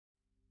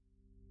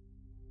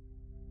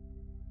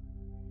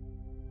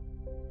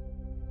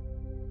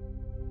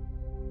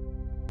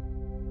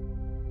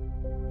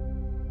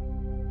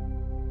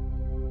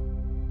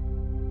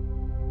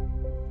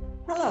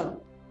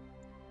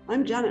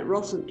I'm Janet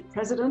Rossant,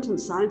 President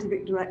and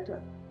Scientific Director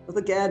of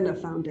the Gairdner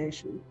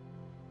Foundation.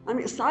 I'm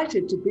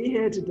excited to be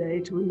here today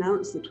to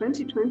announce the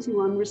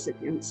 2021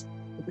 recipients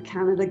of the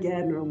Canada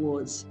Gairdner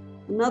Awards,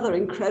 another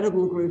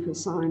incredible group of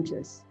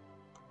scientists.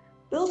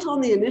 Built on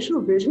the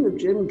initial vision of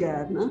Jim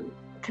Gairdner,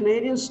 a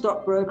Canadian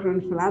stockbroker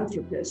and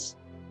philanthropist,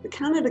 the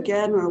Canada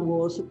Gairdner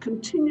Awards have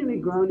continually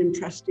grown in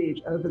prestige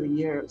over the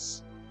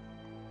years.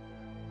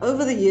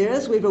 Over the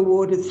years, we've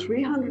awarded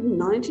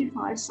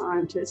 395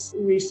 scientists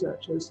and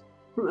researchers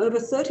from over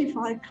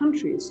 35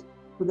 countries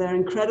for their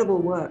incredible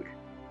work.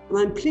 And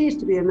I'm pleased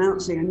to be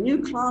announcing a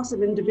new class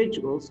of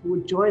individuals who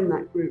would join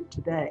that group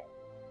today.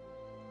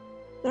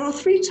 There are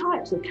three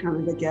types of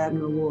Canada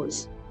Gairdner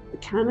Awards: the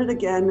Canada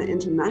Gairdner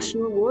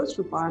International Awards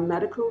for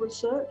biomedical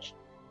research,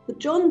 the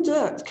John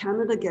Dirks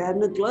Canada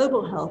Gairdner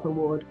Global Health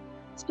Award,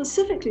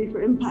 specifically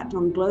for impact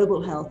on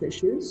global health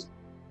issues,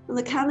 and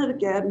the Canada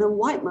Gairdner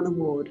Whiteman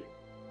Award,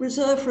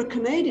 reserved for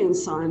Canadian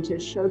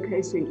scientists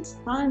showcasing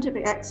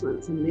scientific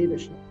excellence and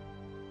leadership.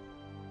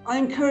 I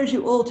encourage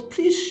you all to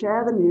please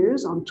share the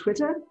news on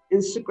Twitter,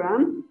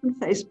 Instagram, and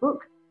Facebook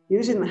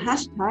using the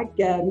hashtag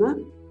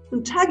Gairdner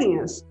and tagging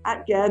us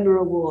at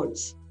Gairdner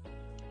Awards.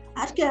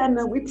 At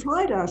Gairdner, we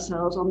pride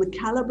ourselves on the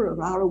caliber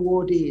of our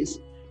awardees,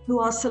 who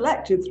are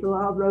selected through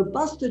our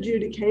robust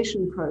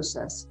adjudication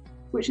process,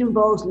 which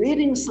involves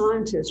leading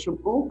scientists from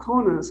all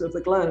corners of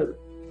the globe.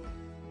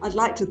 I'd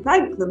like to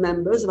thank the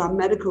members of our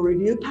medical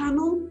review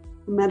panel,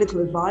 the medical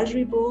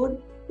advisory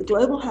board, the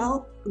Global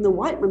Health and the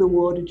Whiteman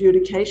Award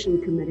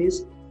adjudication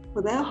committees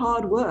for their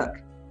hard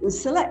work in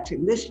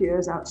selecting this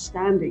year's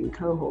outstanding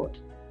cohort.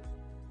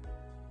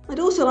 I'd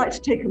also like to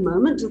take a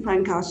moment to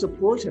thank our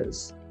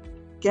supporters.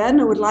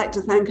 Gairdner would like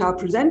to thank our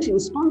presenting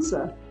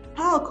sponsor,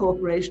 Power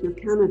Corporation of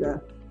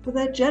Canada, for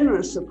their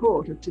generous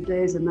support of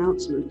today's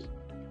announcement.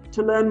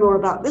 To learn more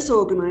about this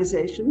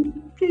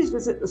organization, please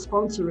visit the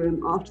sponsor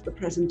room after the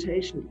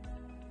presentation.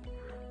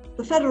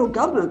 The federal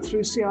government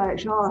through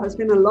CIHR has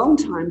been a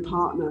long-time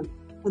partner,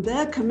 and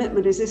their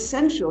commitment is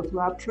essential to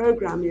our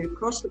programming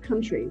across the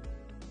country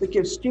that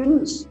gives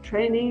students,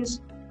 trainees,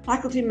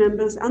 faculty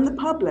members, and the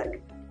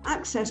public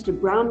access to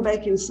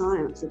groundbreaking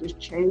science that is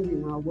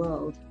changing our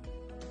world.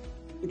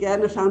 The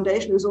Gairdner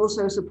Foundation is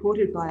also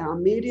supported by our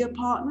media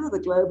partner, the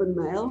Globe and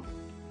Mail,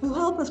 who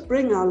help us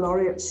bring our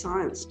laureate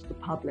science to the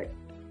public.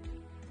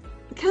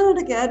 The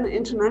Canada Gairdner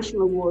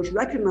International Awards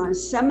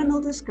recognize seminal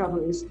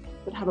discoveries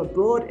that have a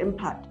broad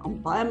impact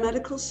on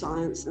biomedical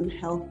science and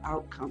health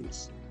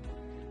outcomes.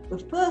 The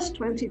first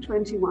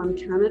 2021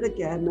 Canada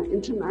Gairdner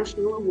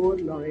International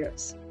Award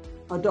laureates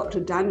are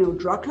Dr. Daniel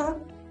Drucker,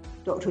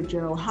 Dr.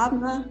 Joel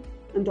Habner,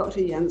 and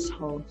Dr. Jens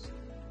Holst.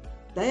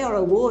 They are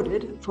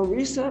awarded for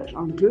research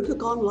on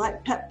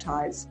glucagon-like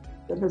peptides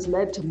that has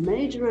led to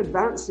major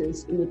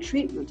advances in the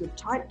treatment of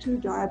type 2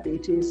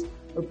 diabetes,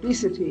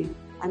 obesity,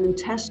 and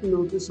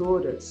intestinal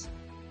disorders.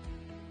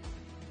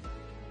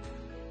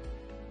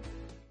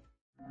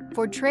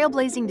 For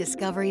trailblazing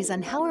discoveries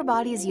on how our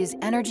bodies use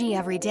energy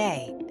every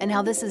day and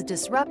how this is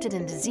disrupted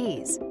in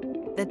disease,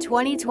 the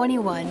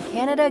 2021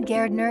 Canada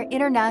Gairdner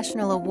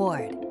International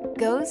Award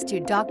goes to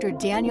Dr.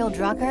 Daniel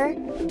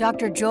Drucker,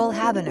 Dr. Joel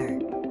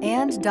Habner,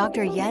 and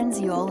Dr. Jens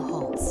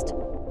Holst.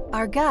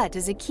 Our gut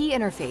is a key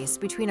interface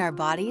between our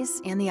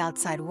bodies and the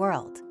outside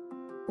world.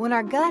 When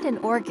our gut and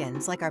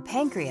organs like our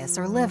pancreas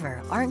or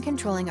liver aren't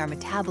controlling our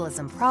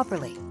metabolism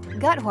properly,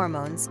 gut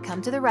hormones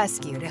come to the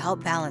rescue to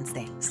help balance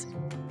things.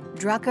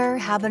 Drucker,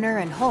 Habner,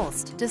 and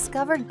Holst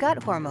discovered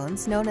gut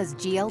hormones known as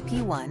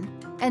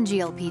GLP-1 and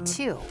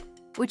GLP-2,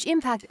 which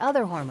impact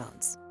other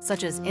hormones,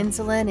 such as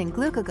insulin and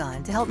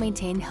glucagon, to help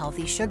maintain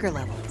healthy sugar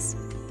levels.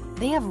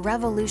 They have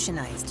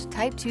revolutionized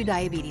type 2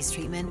 diabetes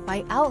treatment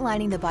by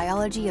outlining the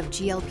biology of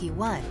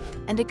GLP-1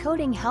 and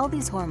decoding how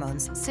these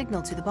hormones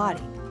signal to the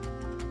body.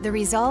 The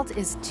result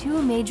is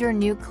two major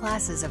new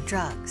classes of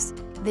drugs,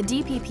 the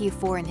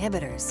DPP-4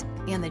 inhibitors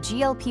and the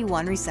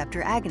GLP-1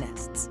 receptor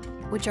agonists,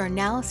 which are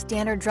now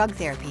standard drug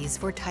therapies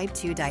for type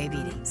 2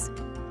 diabetes.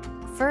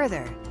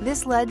 Further,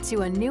 this led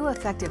to a new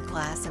effective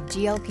class of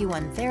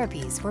GLP-1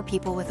 therapies for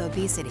people with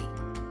obesity.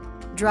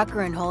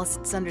 Drucker and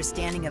Holst's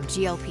understanding of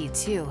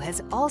GLP-2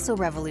 has also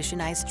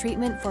revolutionized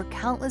treatment for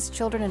countless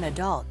children and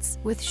adults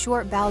with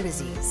short bowel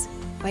disease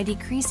by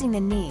decreasing the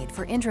need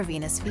for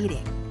intravenous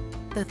feeding.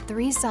 The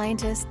three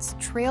scientists'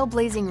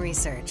 trailblazing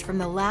research from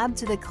the lab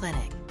to the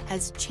clinic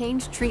has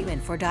changed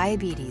treatment for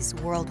diabetes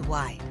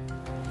worldwide.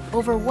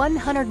 Over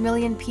 100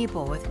 million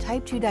people with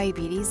type 2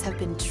 diabetes have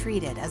been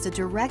treated as a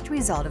direct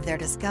result of their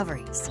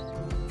discoveries.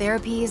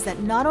 Therapies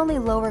that not only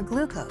lower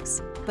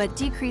glucose, but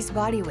decrease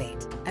body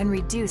weight and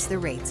reduce the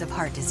rates of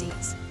heart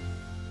disease.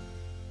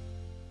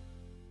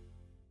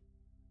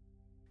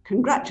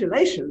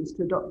 Congratulations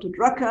to Dr.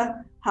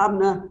 Drucker,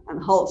 Habner,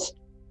 and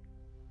Holst.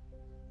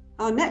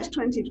 Our next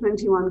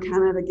 2021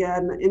 Canada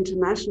Gairdner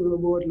International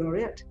Award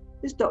laureate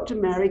is Dr.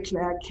 Mary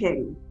Claire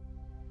King.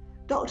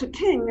 Dr.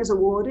 King is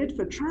awarded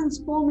for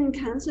transforming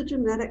cancer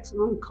genetics and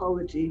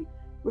oncology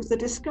with the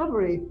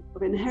discovery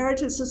of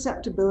inherited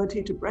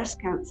susceptibility to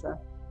breast cancer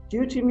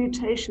due to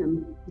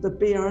mutation of the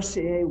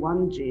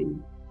BRCA1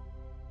 gene.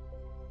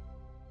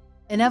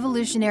 an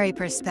evolutionary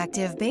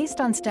perspective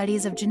based on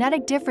studies of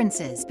genetic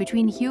differences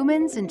between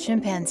humans and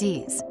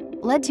chimpanzees,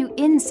 led to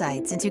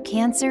insights into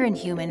cancer in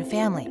human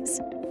families.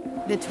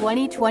 The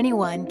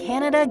 2021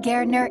 Canada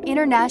Gairdner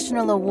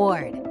International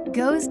Award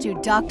goes to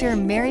Dr.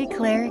 Mary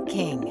Claire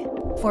King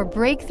for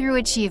breakthrough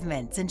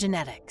achievements in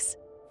genetics.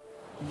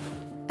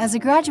 As a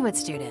graduate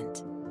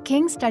student,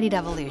 King studied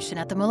evolution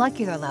at the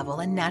molecular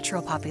level in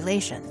natural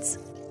populations.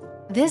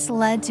 This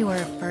led to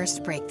her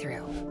first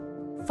breakthrough,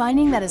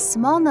 finding that a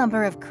small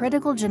number of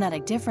critical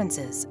genetic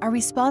differences are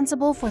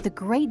responsible for the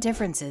great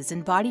differences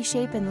in body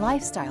shape and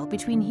lifestyle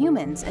between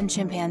humans and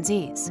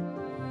chimpanzees.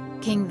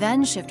 King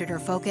then shifted her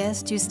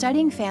focus to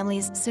studying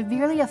families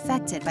severely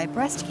affected by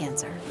breast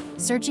cancer,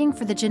 searching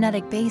for the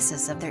genetic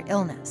basis of their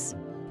illness.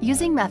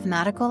 Using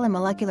mathematical and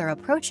molecular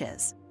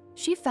approaches,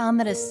 she found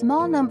that a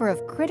small number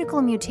of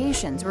critical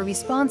mutations were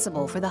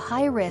responsible for the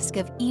high risk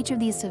of each of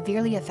these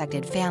severely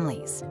affected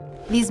families.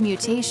 These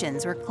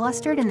mutations were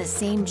clustered in the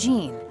same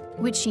gene,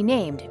 which she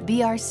named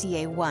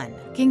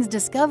BRCA1. King's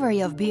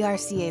discovery of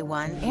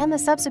BRCA1 and the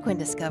subsequent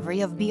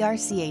discovery of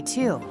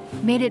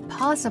BRCA2 made it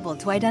possible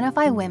to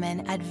identify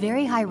women at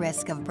very high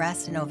risk of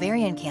breast and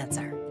ovarian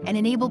cancer and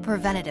enable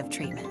preventative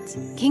treatment.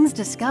 King's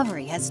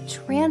discovery has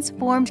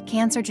transformed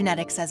cancer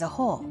genetics as a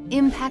whole,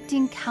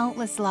 impacting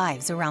countless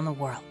lives around the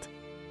world.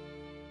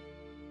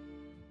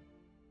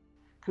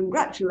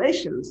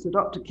 Congratulations to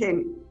Dr.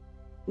 King.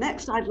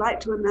 Next, I'd like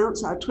to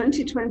announce our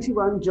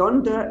 2021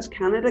 John Dirks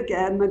Canada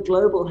Gairdner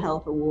Global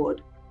Health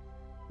Award.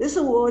 This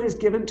award is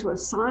given to a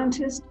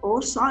scientist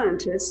or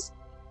scientists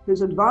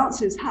whose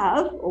advances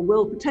have or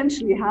will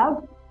potentially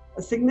have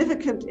a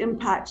significant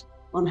impact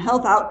on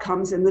health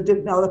outcomes in the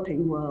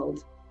developing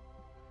world.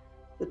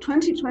 The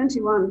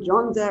 2021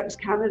 John Dirks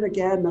Canada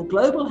Gairdner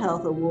Global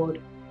Health Award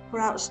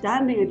for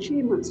outstanding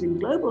achievements in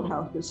global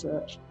health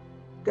research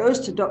goes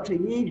to Dr.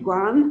 Yi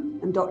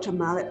Guan and Dr.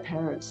 Mallet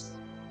Perez.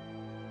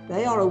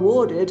 They are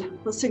awarded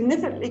for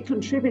significantly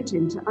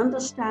contributing to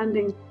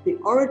understanding the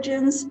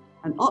origins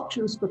and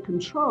options for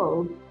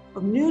control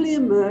of newly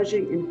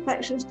emerging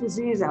infectious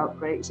disease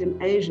outbreaks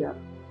in Asia,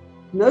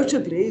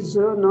 notably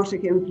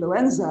zoonotic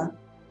influenza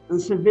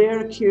and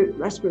severe acute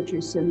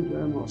respiratory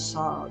syndrome, or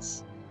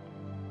SARS.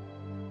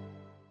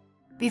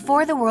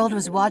 Before the world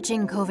was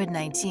watching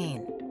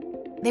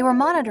COVID-19, they were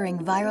monitoring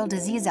viral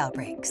disease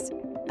outbreaks,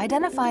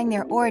 identifying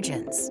their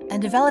origins, and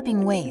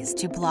developing ways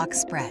to block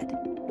spread.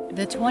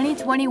 The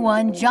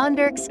 2021 John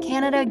Dirks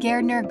Canada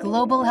Gairdner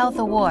Global Health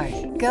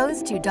Award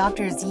goes to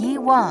Drs. Yi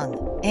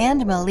Wang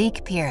and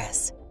Malik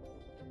Pires.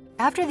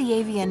 After the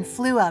avian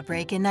flu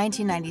outbreak in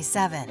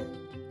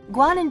 1997,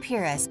 Guan and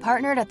Pires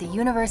partnered at the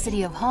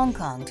University of Hong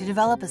Kong to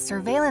develop a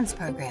surveillance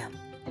program,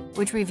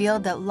 which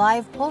revealed that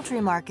live poultry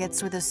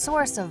markets were the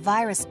source of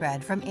virus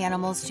spread from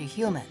animals to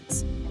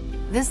humans.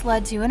 This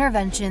led to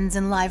interventions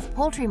in live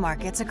poultry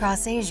markets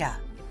across Asia,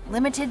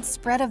 limited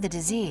spread of the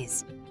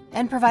disease,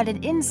 and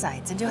provided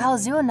insights into how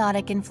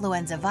zoonotic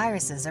influenza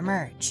viruses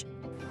emerge.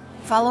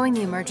 Following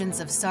the emergence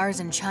of SARS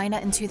in China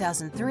in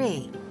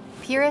 2003,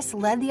 Pires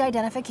led the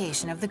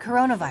identification of the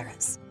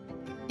coronavirus.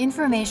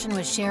 Information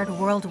was shared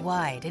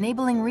worldwide,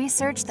 enabling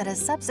research that has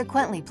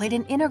subsequently played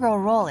an integral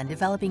role in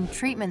developing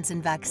treatments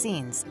and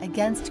vaccines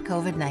against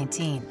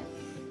COVID-19.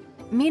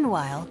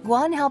 Meanwhile,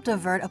 Guan helped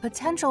avert a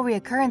potential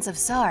reoccurrence of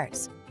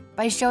SARS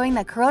by showing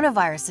that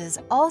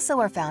coronaviruses also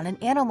are found in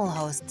animal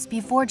hosts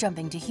before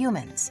jumping to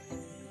humans.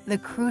 The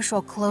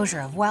crucial closure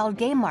of wild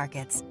game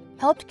markets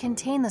helped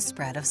contain the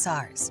spread of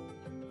SARS.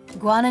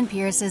 Guan and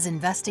Pires'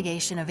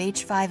 investigation of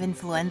H5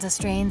 influenza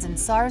strains and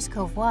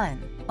SARS-CoV-1,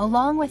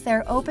 along with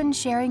their open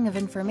sharing of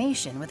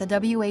information with the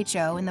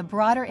WHO and the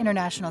broader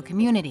international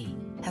community,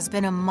 has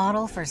been a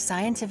model for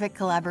scientific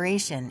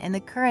collaboration in the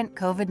current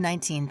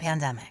COVID-19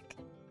 pandemic.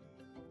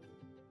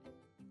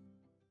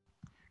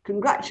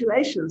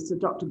 Congratulations to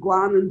Dr.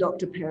 Guan and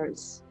Dr.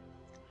 Pires.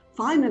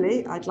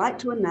 Finally, I'd like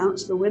to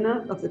announce the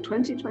winner of the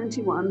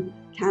 2021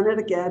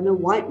 Canada Gairdner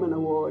Whiteman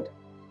Award.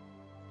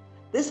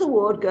 This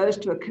award goes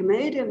to a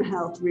Canadian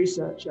health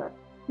researcher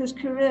whose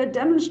career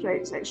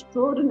demonstrates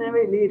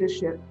extraordinary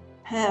leadership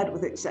paired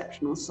with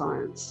exceptional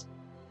science.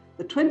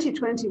 The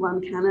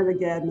 2021 Canada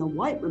Gairdner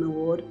Whiteman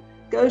Award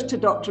goes to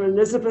Dr.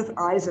 Elizabeth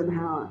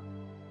Eisenhower.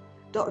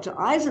 Dr.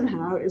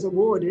 Eisenhower is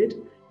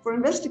awarded for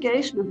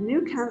investigation of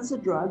new cancer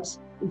drugs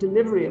and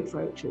delivery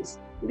approaches,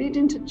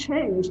 leading to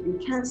change in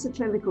cancer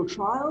clinical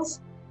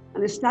trials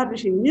and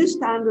establishing new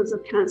standards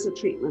of cancer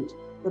treatment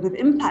that have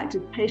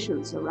impacted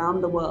patients around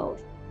the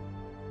world.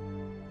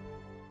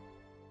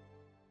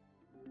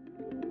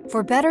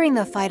 For bettering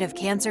the fight of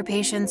cancer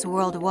patients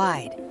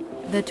worldwide,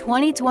 the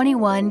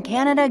 2021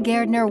 Canada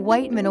Gairdner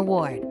Whiteman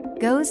Award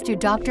goes to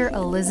Dr.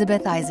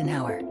 Elizabeth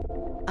Eisenhower.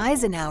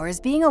 Eisenhower is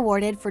being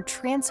awarded for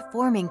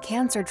transforming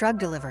cancer drug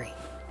delivery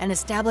and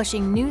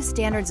establishing new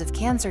standards of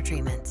cancer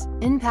treatment,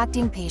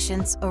 impacting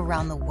patients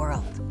around the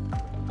world.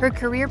 Her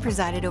career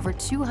presided over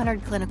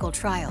 200 clinical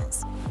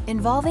trials,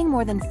 involving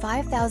more than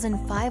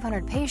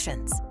 5,500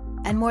 patients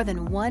and more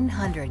than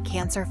 100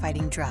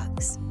 cancer-fighting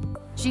drugs.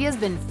 She has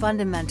been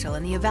fundamental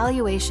in the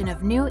evaluation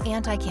of new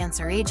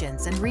anti-cancer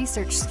agents and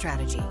research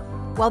strategy,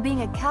 while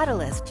being a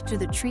catalyst to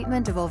the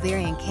treatment of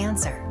ovarian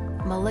cancer,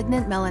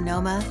 malignant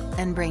melanoma,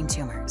 and brain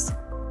tumors.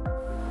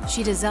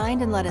 She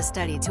designed and led a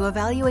study to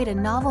evaluate a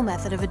novel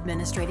method of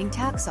administering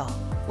Taxol,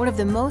 one of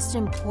the most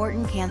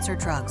important cancer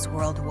drugs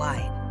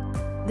worldwide.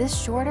 This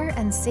shorter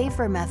and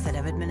safer method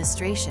of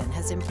administration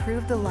has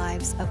improved the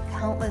lives of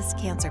countless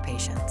cancer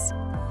patients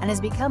and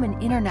has become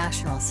an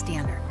international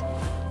standard.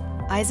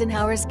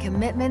 Eisenhower's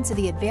commitment to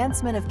the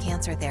advancement of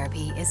cancer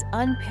therapy is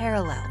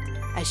unparalleled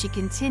as she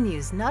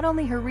continues not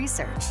only her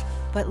research,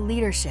 but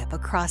leadership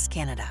across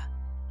Canada.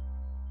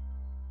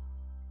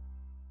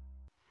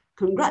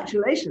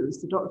 Congratulations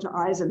to Dr.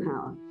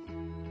 Eisenhower.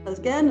 As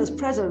Gairdner's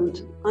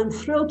president, I'm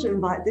thrilled to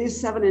invite these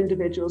 7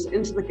 individuals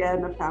into the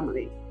Gairdner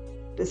family,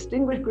 a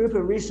distinguished group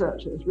of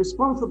researchers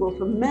responsible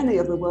for many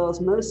of the world's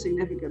most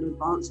significant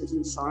advances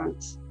in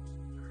science.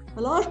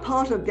 A large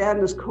part of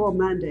Gairdner's core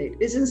mandate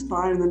is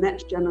inspiring the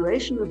next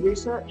generation of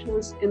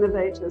researchers,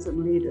 innovators,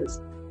 and leaders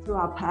through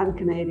our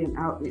pan-Canadian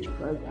outreach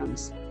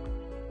programs.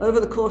 Over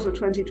the course of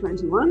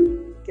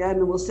 2021,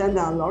 Gairdner will send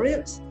our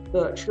laureates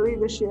virtually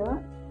this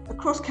year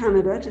across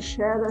Canada to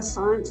share their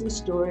science and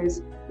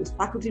stories with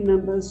faculty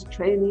members,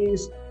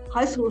 trainees,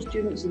 high school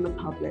students, and the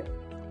public.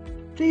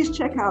 Please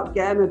check out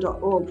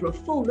Gairdner.org for a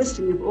full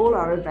listing of all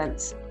our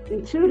events,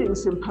 including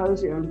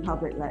symposia and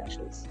public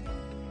lectures.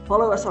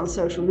 Follow us on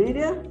social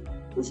media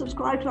and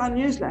subscribe to our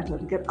newsletter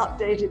to get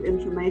updated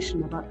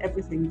information about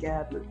everything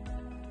Gairdner.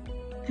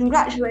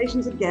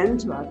 Congratulations again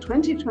to our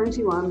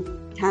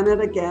 2021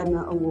 Canada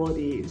Gairdner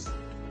awardees.